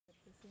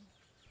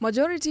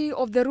Majority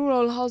of the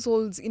rural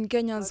households in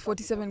Kenya's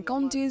 47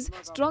 counties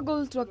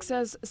struggle to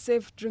access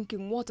safe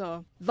drinking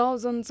water.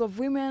 Thousands of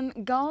women,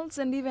 girls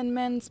and even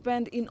men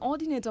spend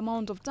inordinate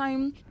amount of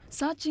time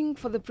searching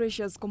for the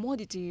precious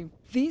commodity.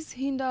 This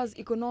hinders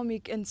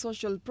economic and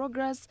social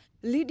progress,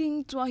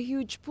 leading to a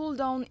huge pull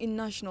down in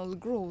national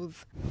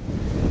growth.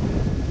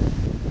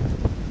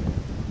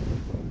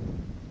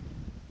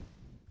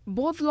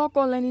 Both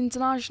local and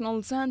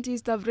international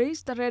scientists have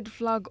raised a red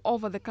flag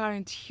over the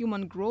current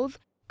human growth,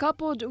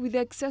 coupled with the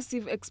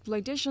excessive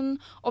exploitation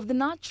of the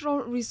natural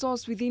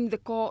resource within the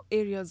core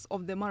areas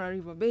of the Mara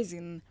River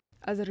Basin.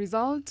 As a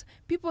result,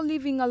 people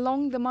living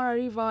along the Mara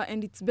River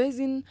and its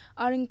basin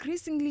are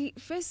increasingly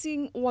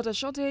facing water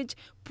shortage,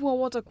 poor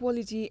water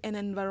quality and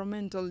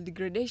environmental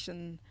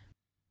degradation.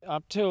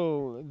 Up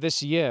till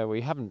this year,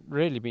 we haven't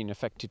really been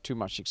affected too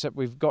much, except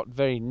we've got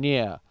very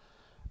near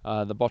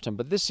the bottom.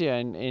 But this year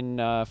in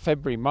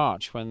February,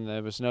 March, when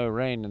there was no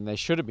rain and there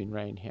should have been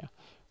rain here,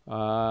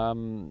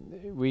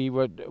 we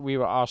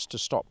were asked to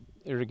stop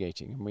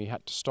irrigating, and we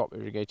had to stop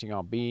irrigating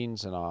our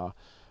beans and our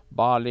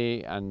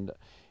barley and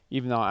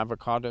even our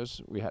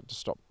avocados. We had to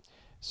stop.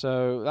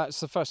 So that's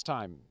the first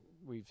time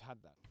we've had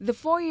that. The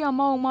 4-year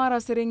Mau Mara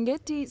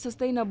Serengeti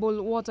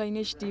Sustainable Water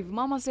Initiative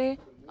MAMASE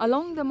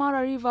along the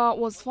Mara River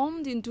was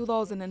formed in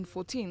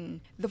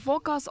 2014. The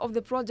focus of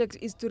the project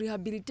is to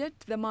rehabilitate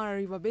the Mara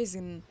River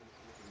Basin.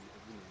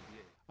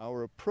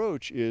 Our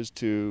approach is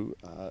to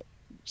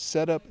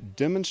set up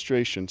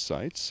demonstration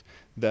sites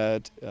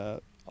that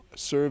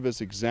serve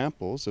as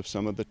examples of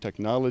some of the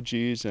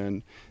technologies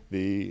and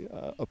the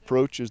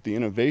approaches, the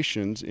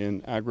innovations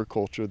in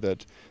agriculture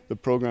that the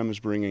program is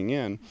bringing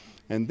in,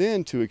 and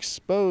then to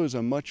expose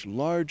a much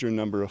larger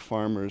number of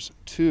farmers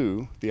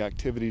to the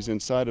activities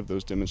inside of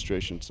those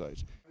demonstration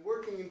sites.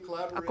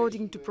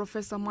 According to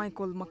Professor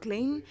Michael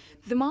McLean,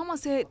 the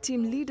MAMASE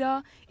team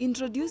leader,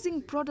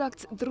 introducing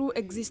products through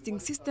existing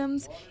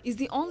systems is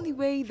the only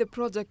way the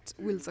project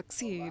will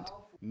succeed.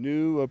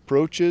 New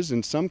approaches,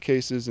 in some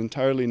cases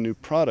entirely new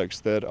products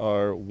that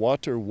are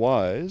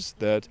water-wise,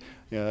 that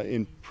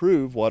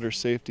improve water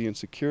safety and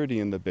security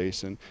in the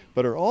basin,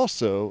 but are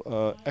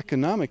also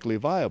economically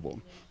viable.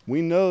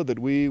 We know that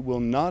we will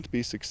not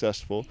be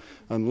successful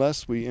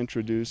unless we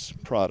introduce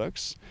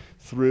products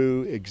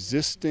through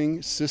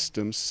existing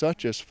systems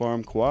such as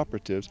farm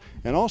cooperatives,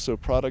 and also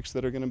products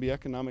that are going to be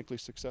economically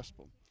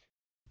successful.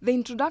 The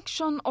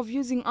introduction of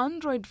using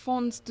Android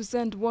phones to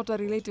send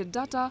water-related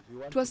data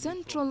to a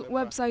central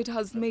website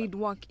has made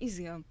work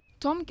easier.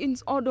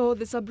 Tomkins Odo,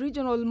 the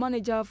sub-regional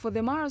manager for the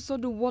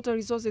Marasodu Water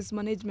Resources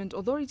Management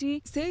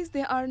Authority, says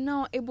they are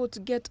now able to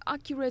get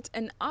accurate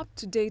and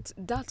up-to-date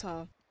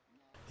data.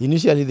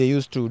 Initially, they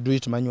used to do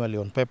it manually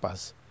on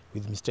papers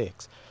with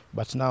mistakes,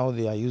 but now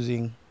they are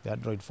using the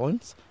Android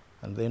phones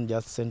and then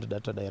just send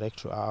data direct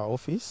to our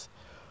office.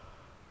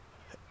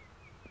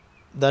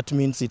 That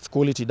means it's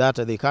quality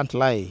data, they can't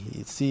lie.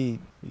 See,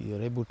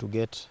 you're able to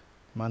get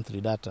monthly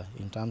data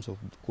in terms of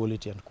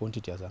quality and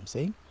quantity, as I'm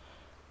saying.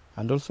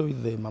 And also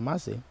with the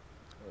MAMASE,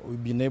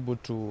 we've been able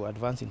to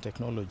advance in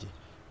technology.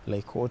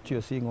 Like what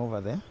you're seeing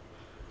over there,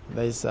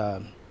 there's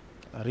a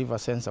river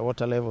sensor,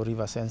 water level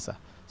river sensor.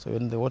 So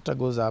when the water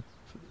goes up,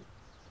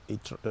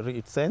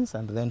 it sends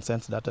and then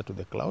sends data to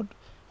the cloud.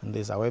 And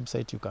there's a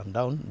website you can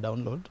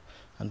download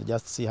and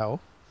just see how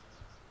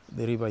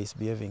the river is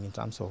behaving in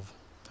terms of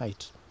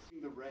height.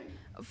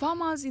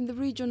 Farmers in the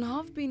region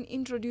have been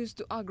introduced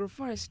to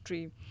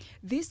agroforestry.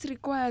 This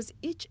requires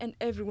each and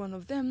every one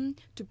of them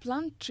to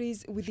plant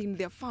trees within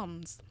their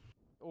farms.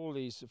 All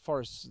these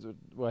forests that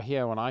were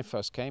here when I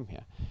first came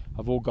here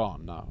have all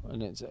gone now,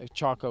 and it's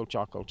charcoal,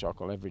 charcoal,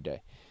 charcoal every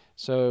day.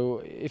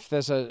 So if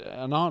there's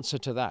an answer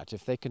to that,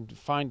 if they can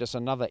find us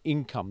another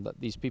income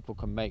that these people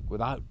can make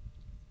without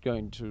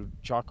going to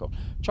charcoal.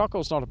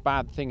 Charcoal's not a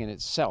bad thing in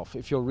itself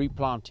if you're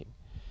replanting.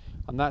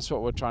 And that's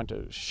what we're trying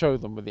to show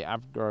them with the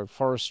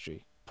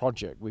agroforestry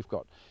project we've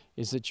got,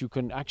 is that you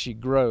can actually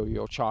grow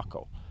your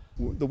charcoal.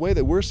 The way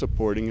that we're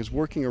supporting is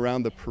working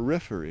around the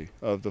periphery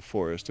of the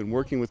forest and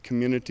working with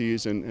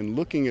communities and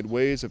looking at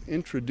ways of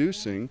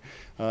introducing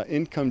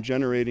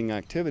income-generating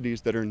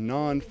activities that are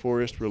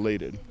non-forest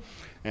related,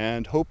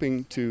 and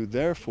hoping to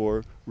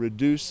therefore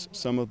reduce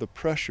some of the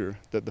pressure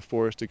that the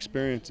forest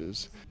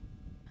experiences.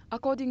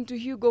 According to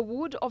Hugo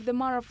Wood of the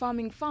Mara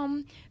Farming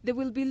Farm, they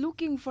will be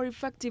looking for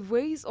effective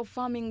ways of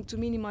farming to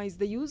minimize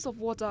the use of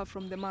water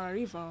from the Mara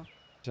River.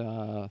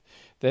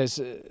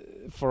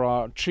 For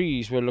our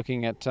trees, we're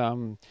looking at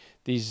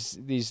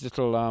these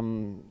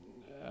little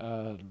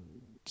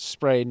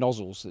spray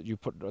nozzles that you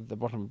put at the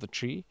bottom of the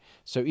tree.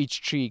 So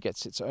each tree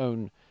gets its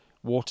own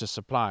water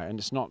supply and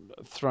it's not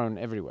thrown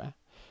everywhere.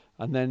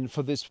 And then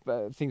for this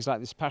things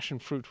like this passion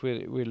fruit,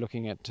 we're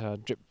looking at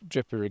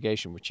drip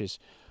irrigation, which is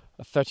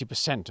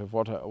 30% of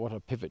what a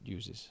pivot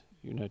uses,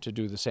 to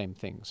do the same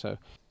thing. So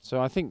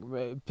I think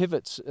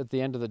pivots at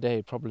the end of the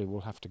day probably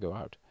will have to go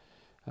out,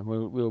 and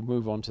we'll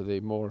move on to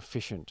the more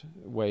efficient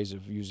ways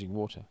of using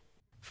water.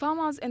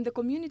 Farmers and the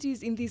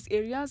communities in these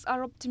areas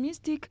are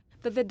optimistic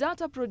that the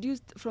data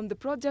produced from the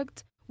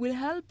project will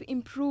help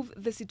improve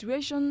the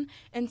situation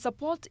and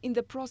support in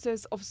the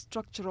process of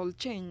structural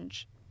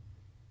change.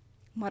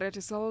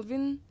 Marete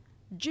Selvin,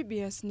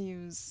 GBS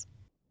News.